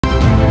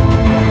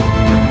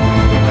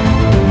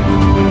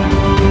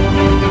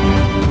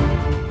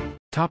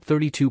Top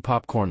 32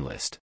 Popcorn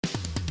List.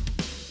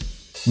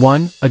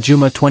 1.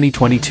 Ajuma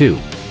 2022.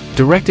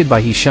 Directed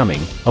by Hee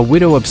Shuming, a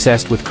widow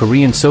obsessed with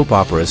Korean soap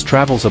operas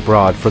travels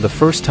abroad for the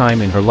first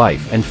time in her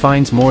life and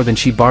finds more than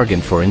she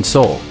bargained for in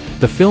Seoul.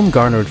 The film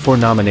garnered 4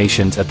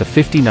 nominations at the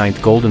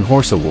 59th Golden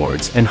Horse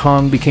Awards, and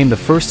Hong became the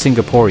first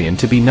Singaporean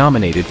to be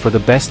nominated for the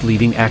Best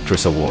Leading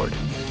Actress award.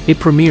 It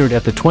premiered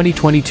at the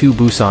 2022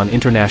 Busan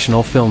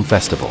International Film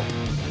Festival.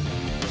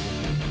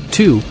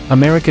 2.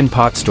 American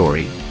Pot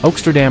Story,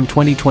 Oaksterdam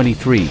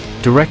 2023,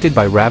 directed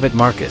by Ravit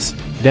Marcus,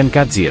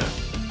 Denkadzia.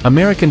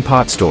 American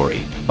Pot Story,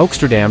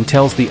 Oaksterdam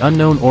tells the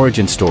unknown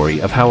origin story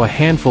of how a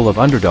handful of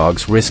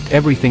underdogs risked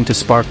everything to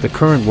spark the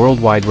current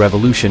worldwide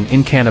revolution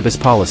in cannabis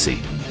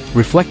policy.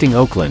 Reflecting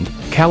Oakland,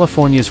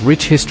 California's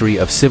rich history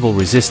of civil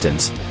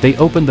resistance, they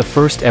opened the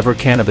first ever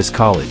cannabis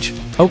college,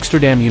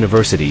 Oaksterdam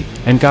University,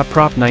 and got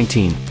Prop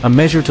 19, a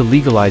measure to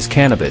legalize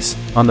cannabis,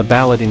 on the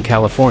ballot in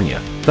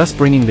California, thus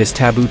bringing this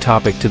taboo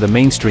topic to the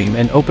mainstream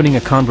and opening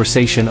a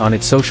conversation on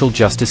its social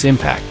justice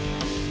impact.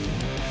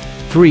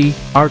 3.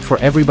 Art for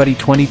Everybody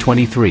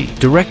 2023.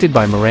 Directed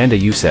by Miranda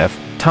Youssef,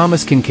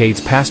 Thomas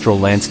Kincaid's pastoral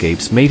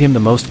landscapes made him the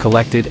most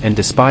collected and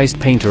despised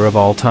painter of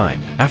all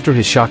time. After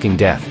his shocking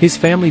death, his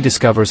family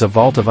discovers a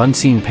vault of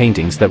unseen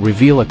paintings that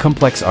reveal a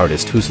complex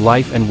artist whose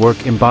life and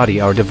work embody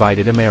our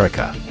divided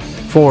America.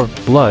 4.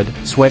 Blood,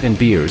 Sweat and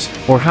Beers,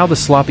 or How the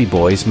Sloppy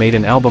Boys Made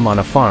an Album on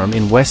a Farm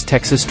in West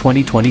Texas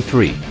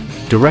 2023.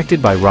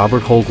 Directed by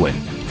Robert Holguin.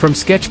 From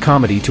sketch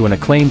comedy to an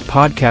acclaimed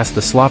podcast,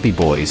 the Sloppy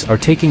Boys are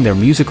taking their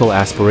musical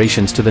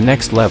aspirations to the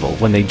next level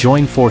when they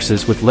join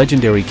forces with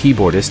legendary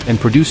keyboardist and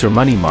producer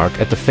Money Mark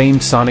at the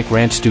famed Sonic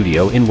Ranch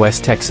studio in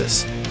West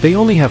Texas. They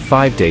only have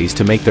 5 days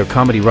to make their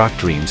comedy rock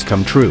dreams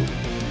come true.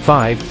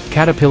 5.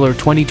 Caterpillar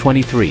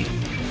 2023.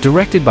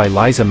 Directed by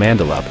Liza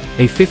Mandelup,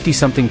 a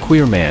 50-something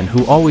queer man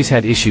who always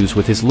had issues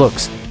with his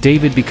looks,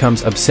 David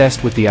becomes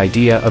obsessed with the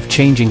idea of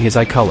changing his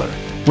eye color.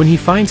 When he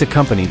finds a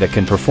company that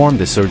can perform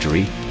this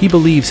surgery, he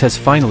believes has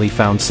finally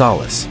found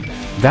solace.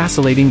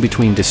 Vacillating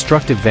between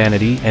destructive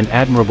vanity and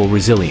admirable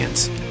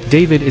resilience,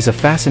 David is a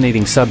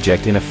fascinating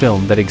subject in a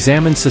film that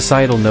examines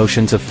societal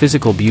notions of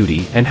physical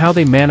beauty and how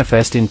they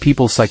manifest in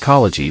people's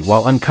psychology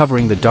while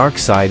uncovering the dark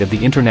side of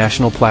the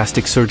international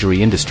plastic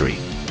surgery industry.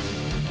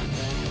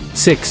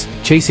 6.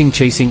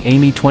 Chasing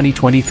Amy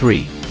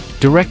 2023.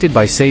 Directed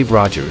by Save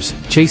Rogers,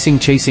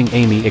 Chasing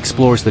Amy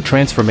explores the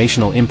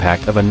transformational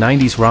impact of a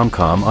 90s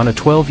rom-com on a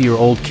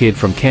 12-year-old kid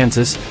from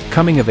Kansas,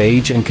 coming of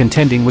age and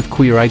contending with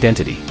queer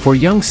identity. For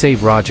young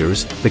Save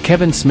Rogers, the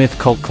Kevin Smith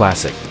cult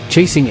classic,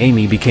 Chasing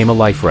Amy became a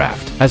life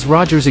raft. As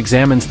Rogers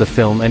examines the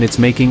film and its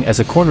making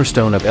as a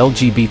cornerstone of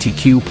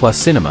LGBTQ+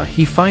 cinema,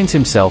 he finds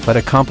himself at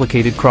a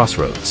complicated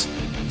crossroads.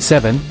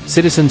 7.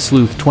 Citizen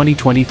Sleuth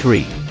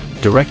 2023.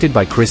 Directed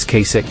by Chris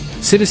Kasich,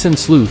 Citizen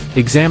Sleuth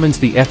examines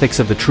the ethics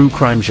of the true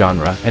crime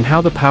genre and how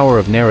the power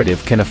of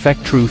narrative can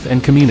affect truth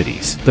and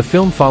communities. The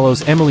film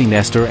follows Emily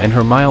Nestor and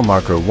her Mile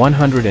Marker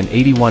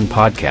 181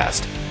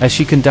 podcast, as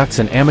she conducts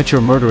an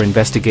amateur murder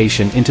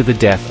investigation into the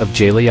death of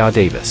Jalea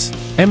Davis.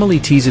 Emily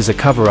teases a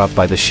cover-up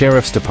by the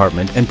sheriff's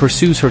department and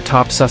pursues her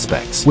top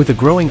suspects. With a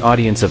growing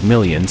audience of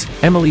millions,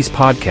 Emily's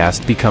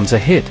podcast becomes a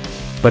hit.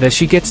 But as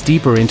she gets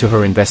deeper into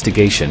her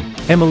investigation,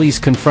 Emily's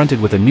confronted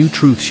with a new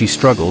truth she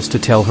struggles to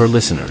tell her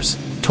listeners.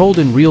 Told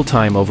in real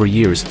time over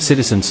years,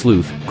 Citizen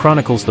Sleuth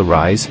chronicles the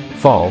rise,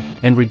 fall,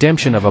 and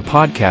redemption of a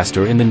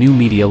podcaster in the new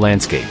media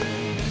landscape.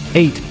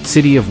 8.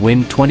 City of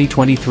Wind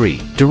 2023.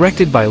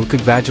 Directed by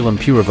Lkagvajalam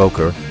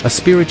Purivokar, a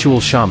spiritual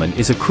shaman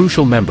is a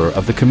crucial member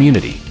of the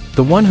community,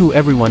 the one who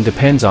everyone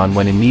depends on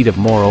when in need of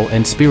moral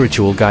and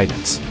spiritual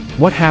guidance.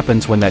 What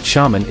happens when that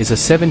shaman is a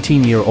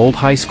 17-year-old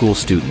high school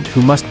student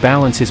who must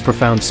balance his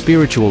profound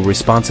spiritual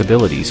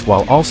responsibilities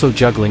while also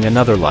juggling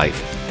another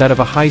life, that of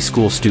a high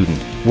school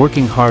student,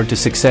 working hard to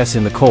success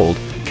in the cold,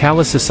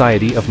 callous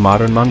society of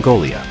modern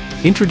Mongolia?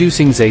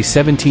 Introducing Zay,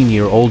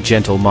 17-year-old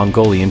gentle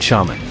Mongolian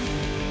shaman.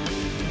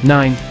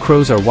 9.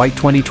 Crows Are White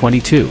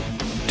 2022.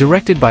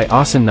 Directed by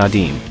Ahsan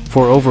Nadim,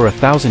 for over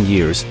 1,000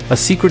 years, a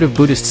secretive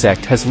Buddhist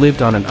sect has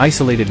lived on an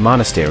isolated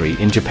monastery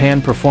in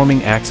Japan,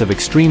 performing acts of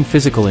extreme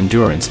physical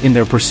endurance in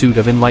their pursuit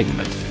of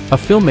enlightenment. A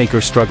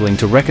filmmaker struggling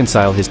to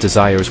reconcile his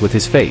desires with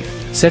his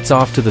faith, sets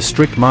off to the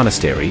strict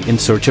monastery in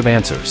search of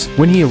answers.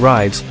 When he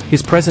arrives,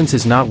 his presence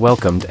is not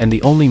welcomed and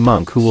the only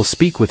monk who will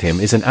speak with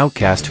him is an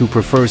outcast who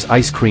prefers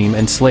ice cream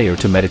and Slayer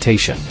to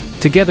meditation.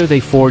 Together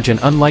they forge an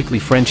unlikely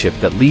friendship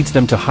that leads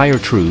them to higher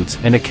truths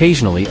and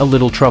occasionally a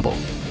little trouble.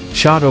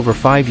 Shot over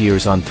 5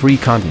 years on 3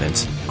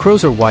 continents,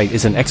 Crows Are White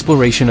is an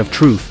exploration of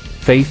truth,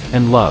 faith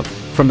and love,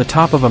 from the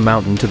top of a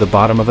mountain to the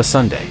bottom of a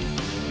sundae.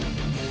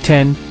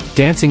 10.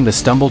 Dancing the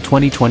Stumble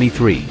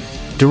 2023.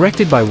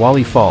 Directed by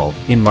Wally Fall,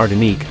 in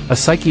Martinique, a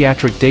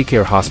psychiatric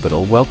daycare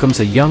hospital welcomes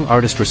a young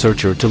artist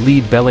researcher to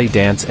lead ballet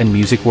dance and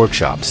music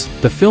workshops.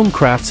 The film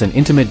crafts an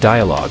intimate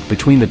dialogue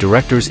between the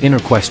director's inner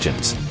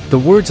questions, the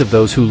words of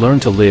those who learn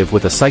to live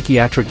with a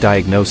psychiatric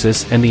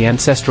diagnosis, and the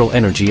ancestral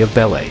energy of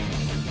ballet.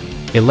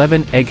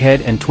 11.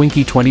 Egghead and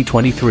Twinke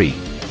 2023.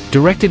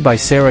 Directed by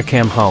Sarah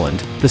Cam Holland,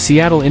 the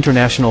Seattle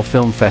International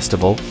Film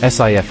Festival,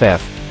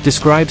 SIFF,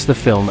 describes the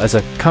film as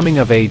a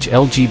coming-of-age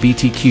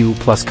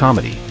LGBTQ+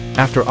 comedy.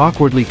 After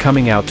awkwardly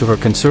coming out to her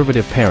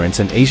conservative parents,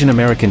 an Asian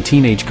American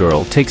teenage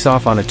girl takes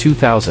off on a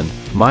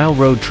 2,000-mile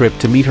road trip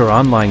to meet her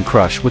online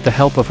crush with the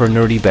help of her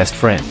nerdy best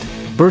friend.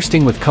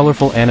 Bursting with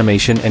colorful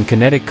animation and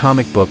kinetic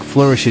comic book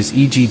flourishes,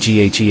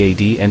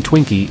 EGGHEAD and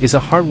Twinke is a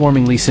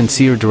heartwarmingly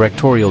sincere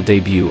directorial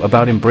debut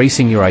about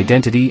embracing your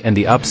identity and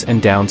the ups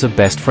and downs of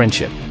best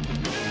friendship.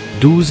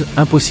 12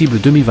 Impossible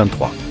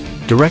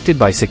 2023. Directed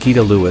by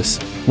Sakita Lewis,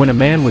 when a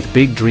man with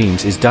big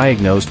dreams is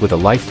diagnosed with a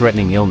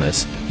life-threatening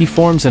illness, he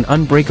forms an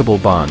unbreakable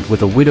bond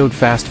with a widowed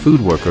fast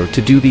food worker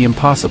to do the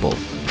impossible,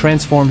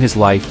 transform his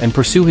life and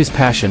pursue his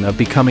passion of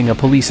becoming a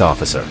police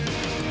officer.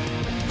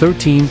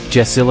 13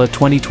 Jessilla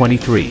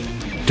 2023.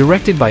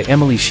 Directed by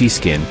Emily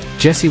Sheeskin,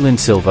 Jessie Lynn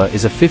Silva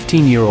is a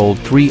 15-year-old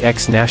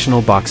 3x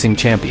national boxing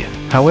champion.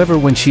 However,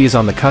 when she is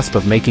on the cusp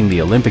of making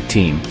the Olympic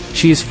team,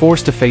 she is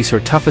forced to face her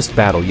toughest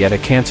battle yet, a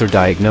cancer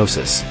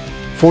diagnosis.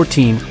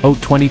 14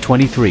 Oat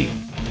 2023.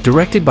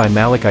 Directed by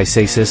Malik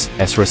Isasis,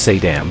 Esra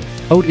Saydam,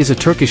 Oat is a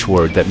Turkish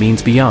word that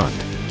means beyond.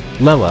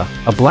 Lela,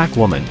 a black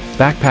woman,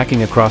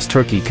 backpacking across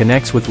Turkey,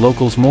 connects with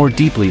locals more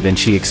deeply than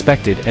she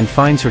expected and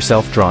finds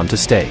herself drawn to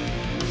stay.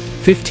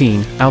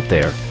 15 Out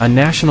There, a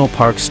National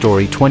Park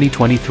Story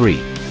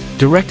 2023.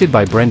 Directed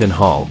by Brendan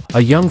Hall,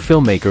 a young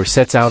filmmaker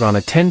sets out on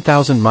a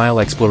 10,000-mile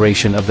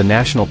exploration of the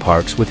national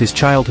parks with his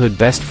childhood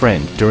best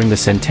friend during the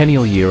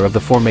centennial year of the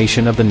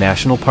formation of the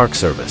National Park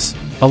Service.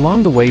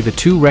 Along the way, the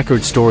two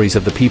record stories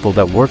of the people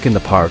that work in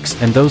the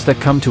parks and those that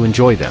come to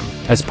enjoy them,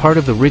 as part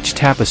of the rich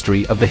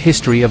tapestry of the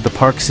history of the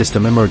park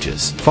system,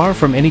 emerges. Far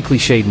from any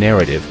cliched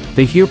narrative,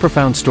 they hear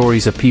profound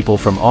stories of people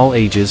from all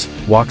ages,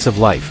 walks of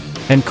life,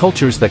 and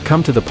cultures that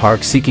come to the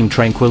park seeking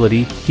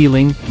tranquility,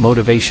 healing,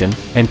 motivation,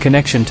 and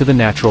connection to the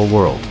natural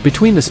world.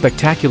 Between the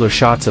spectacular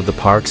shots of the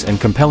parks and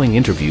compelling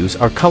interviews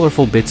are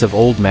colorful bits of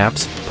old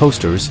maps,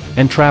 posters,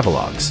 and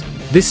travelogues.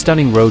 This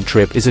stunning road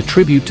trip is a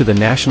tribute to the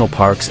national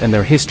parks and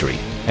their history,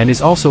 and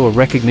is also a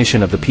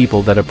recognition of the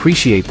people that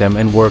appreciate them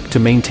and work to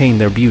maintain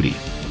their beauty.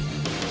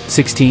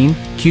 16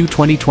 Q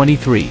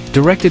 2023.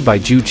 Directed by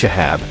Jude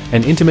Shahab,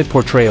 an intimate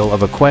portrayal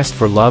of a quest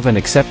for love and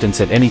acceptance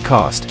at any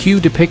cost,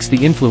 Q depicts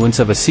the influence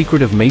of a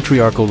secretive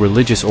matriarchal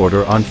religious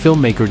order on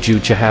filmmaker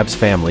Jude Shahab's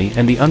family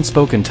and the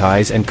unspoken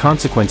ties and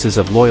consequences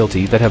of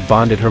loyalty that have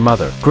bonded her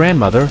mother,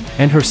 grandmother,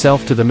 and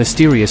herself to the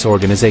mysterious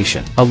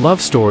organization. A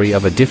love story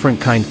of a different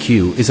kind,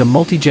 Q is a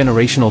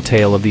multi-generational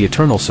tale of the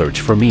eternal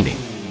search for meaning.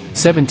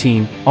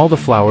 17 All the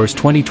Flowers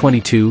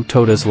 2022.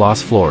 Todas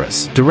las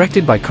flores.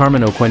 Directed by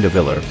Carmen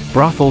Oquendaviller,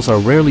 brothels are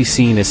rarely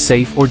seen as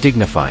safe or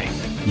dignifying.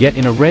 Yet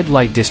in a red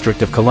light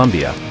district of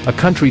Colombia, a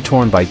country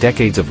torn by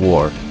decades of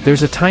war,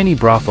 there's a tiny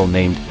brothel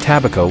named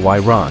Tabaco y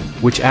Ron,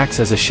 which acts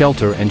as a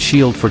shelter and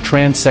shield for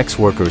trans sex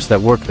workers that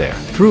work there.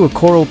 Through a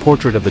choral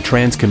portrait of the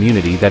trans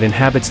community that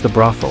inhabits the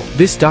brothel,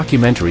 this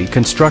documentary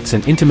constructs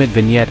an intimate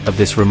vignette of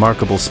this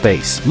remarkable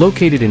space.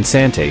 Located in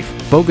Santa Fe,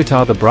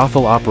 Bogotá, the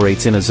brothel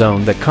operates in a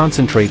zone that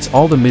concentrates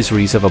all the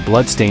miseries of a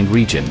blood-stained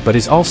region but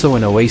is also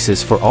an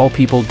oasis for all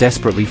people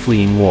desperately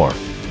fleeing war.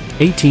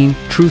 18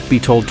 Truth Be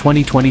Told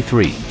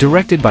 2023.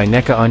 Directed by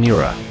Nneka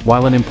Onyeara,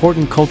 while an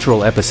important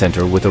cultural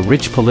epicenter with a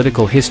rich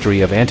political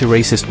history of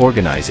anti-racist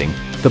organizing,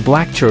 the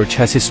Black Church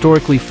has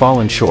historically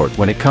fallen short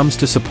when it comes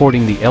to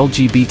supporting the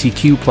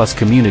LGBTQ+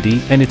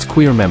 community and its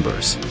queer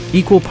members.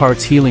 Equal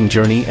parts healing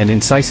journey and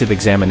incisive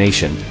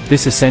examination,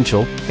 this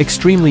essential,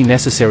 extremely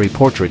necessary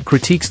portrait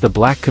critiques the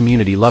Black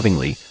community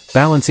lovingly,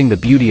 balancing the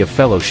beauty of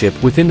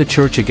fellowship within the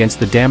church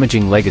against the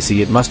damaging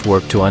legacy it must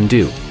work to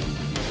undo.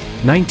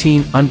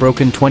 19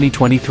 Unbroken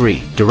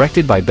 2023.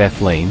 Directed by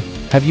Beth Lane.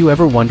 Have you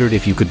ever wondered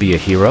if you could be a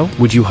hero?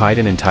 Would you hide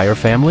an entire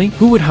family?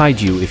 Who would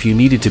hide you if you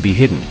needed to be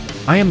hidden?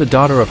 I am the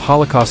daughter of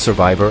Holocaust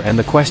survivor, and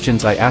the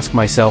questions I ask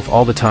myself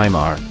all the time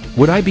are,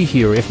 would I be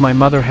here if my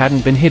mother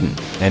hadn't been hidden?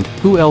 And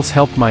who else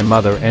helped my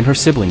mother and her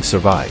siblings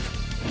survive?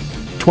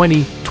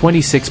 20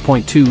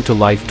 26.2 to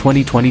Life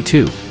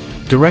 2022.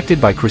 Directed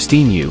by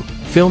Christine Yu.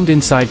 Filmed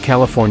inside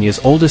California's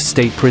oldest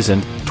state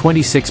prison,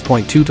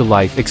 26.2 to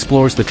Life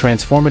explores the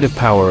transformative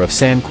power of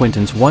San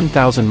Quentin's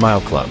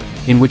 1,000-mile club,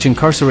 in which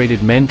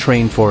incarcerated men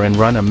train for and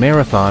run a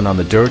marathon on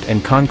the dirt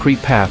and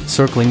concrete path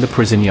circling the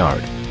prison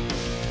yard.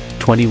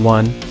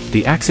 21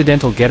 The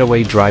Accidental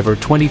Getaway Driver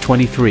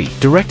 2023.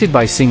 Directed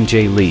by Sing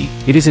J. Lee,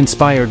 it is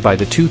inspired by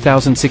the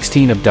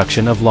 2016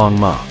 abduction of Long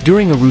Ma.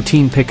 During a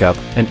routine pickup,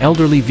 an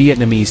elderly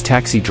Vietnamese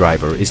taxi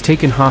driver is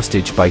taken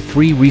hostage by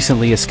 3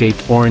 recently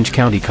escaped Orange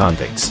County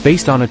convicts.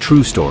 Based on a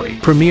true story.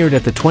 Premiered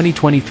at the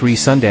 2023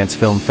 Sundance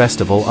Film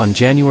Festival on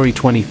January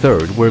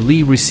 23, where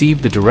Lee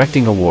received the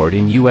directing award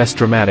in U.S.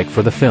 Dramatic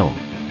for the film.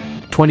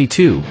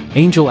 22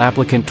 Angel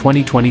Applicant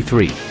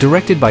 2023.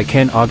 Directed by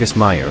Ken August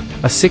Meyer,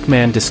 a sick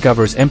man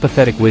discovers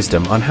empathetic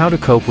wisdom on how to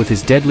cope with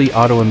his deadly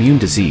autoimmune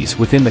disease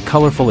within the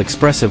colorful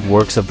expressive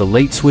works of the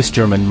late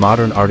Swiss-German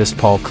modern artist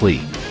Paul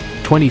Klee.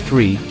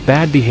 23.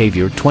 Bad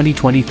Behaviour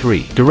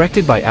 2023.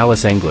 Directed by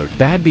Alice Englert,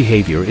 Bad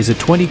Behaviour is a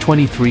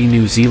 2023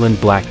 New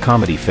Zealand black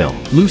comedy film.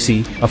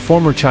 Lucy, a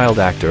former child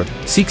actor,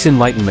 seeks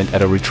enlightenment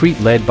at a retreat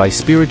led by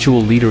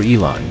spiritual leader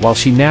Elon while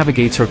she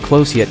navigates her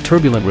close yet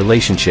turbulent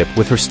relationship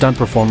with her stunt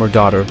performer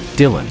daughter,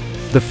 Dylan.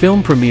 The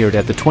film premiered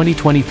at the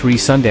 2023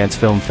 Sundance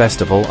Film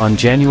Festival on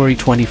January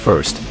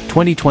 21,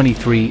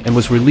 2023 and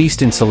was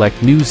released in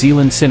select New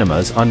Zealand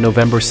cinemas on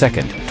November 2,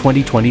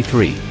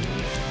 2023.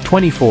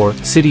 24.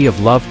 City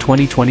of Love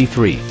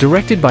 2023.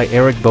 Directed by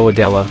Eric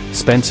Boadella,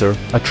 Spencer,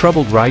 a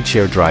troubled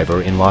rideshare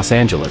driver in Los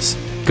Angeles,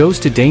 goes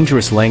to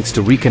dangerous lengths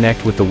to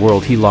reconnect with the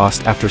world he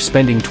lost after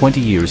spending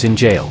 20 years in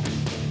jail.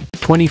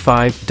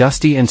 25.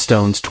 Dusty and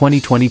Stones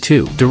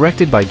 2022.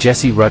 Directed by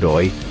Jesse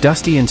Rudoy,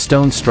 Dusty and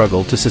Stones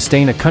struggle to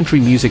sustain a country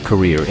music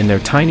career in their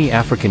tiny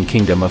African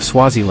kingdom of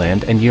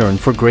Swaziland and yearn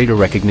for greater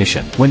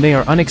recognition. When they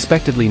are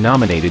unexpectedly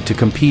nominated to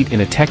compete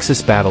in a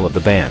Texas Battle of the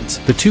Bands,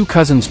 the two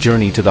cousins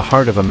journey to the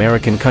heart of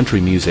American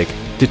country music,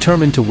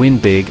 determined to win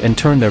big and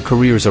turn their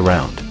careers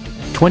around.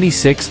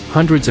 26.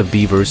 Hundreds of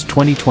Beavers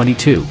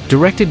 2022.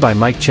 Directed by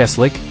Mike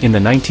Cheslick, in the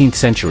 19th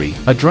century,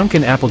 a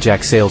drunken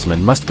Applejack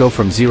salesman must go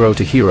from zero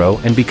to hero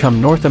and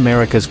become North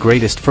America's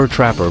greatest fur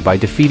trapper by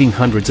defeating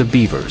hundreds of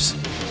beavers.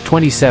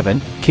 27.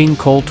 King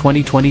Cole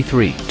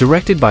 2023.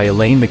 Directed by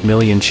Elaine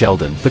McMillian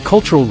Sheldon, the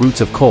cultural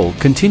roots of coal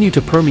continue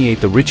to permeate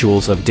the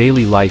rituals of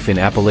daily life in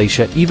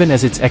Appalachia even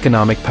as its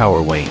economic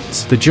power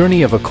wanes. The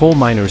journey of a coal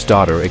miner's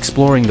daughter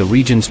exploring the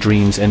region's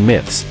dreams and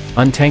myths,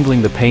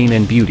 untangling the pain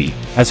and beauty,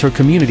 as her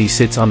community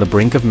sits on the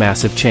brink of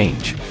massive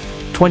change.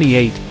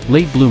 28.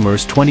 Late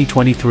Bloomers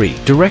 2023.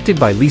 Directed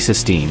by Lisa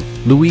Steen,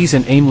 Louise,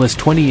 an aimless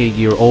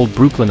 28-year-old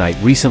Brooklynite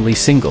recently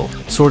single,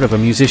 sort of a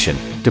musician,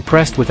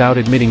 depressed without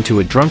admitting to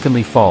it,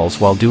 drunkenly falls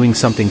while doing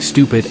something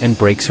stupid and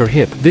breaks her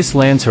hip. This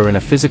lands her in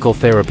a physical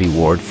therapy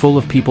ward full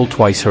of people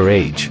twice her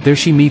age. There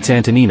she meets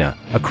Antonina,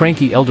 a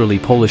cranky elderly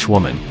Polish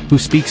woman, who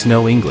speaks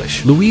no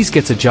English. Louise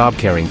gets a job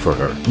caring for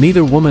her.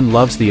 Neither woman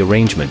loves the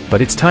arrangement,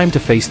 but it's time to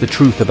face the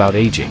truth about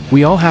aging.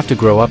 We all have to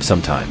grow up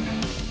sometime.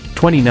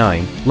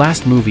 29.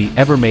 Last Movie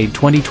Ever Made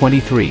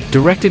 2023.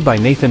 Directed by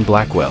Nathan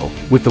Blackwell,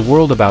 with the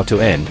world about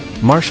to end,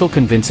 Marshall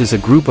convinces a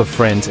group of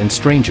friends and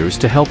strangers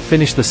to help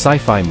finish the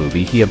sci-fi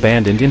movie he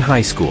abandoned in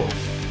high school.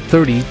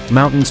 30.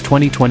 Mountains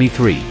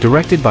 2023.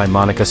 Directed by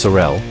Monica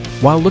Sorrell,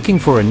 while looking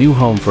for a new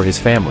home for his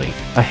family,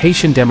 a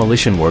Haitian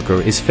demolition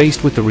worker is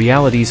faced with the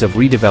realities of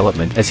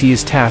redevelopment as he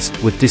is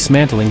tasked with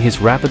dismantling his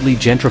rapidly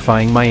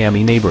gentrifying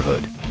Miami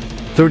neighborhood.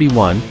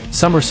 31.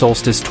 Summer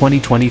Solstice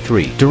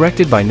 2023.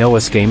 Directed by Noah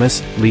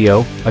Scamus,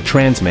 Leo, a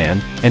trans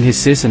man, and his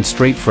cis and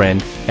straight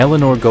friend,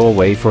 Eleanor go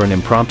away for an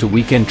impromptu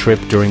weekend trip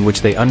during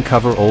which they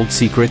uncover old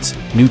secrets,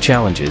 new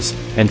challenges,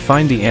 and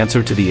find the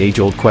answer to the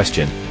age-old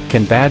question,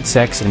 can bad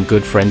sex and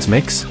good friends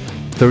mix?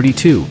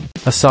 32.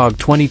 Asog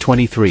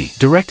 2023.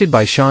 Directed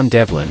by Sean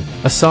Devlin,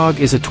 Asog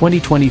is a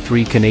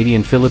 2023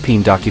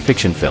 Canadian-Philippine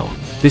docufiction film.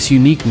 This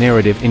unique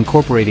narrative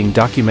incorporating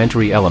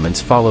documentary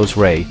elements follows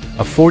Ray,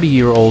 a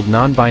 40-year-old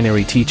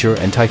non-binary teacher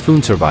and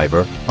typhoon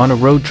survivor, on a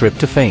road trip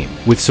to fame.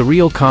 With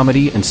surreal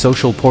comedy and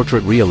social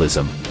portrait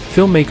realism,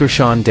 filmmaker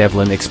Sean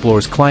Devlin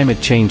explores climate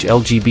change,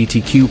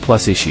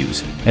 LGBTQ+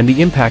 issues, and the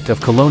impact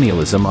of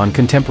colonialism on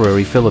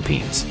contemporary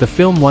Philippines. The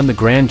film won the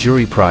Grand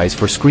Jury Prize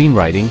for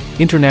Screenwriting,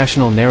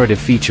 International Narrative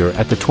Feature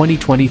at the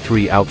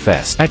 2023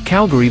 Outfest. At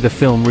Calgary, the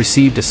film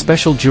received a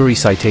special jury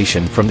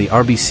citation from the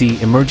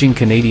RBC Emerging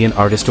Canadian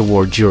Artist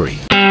Award jury.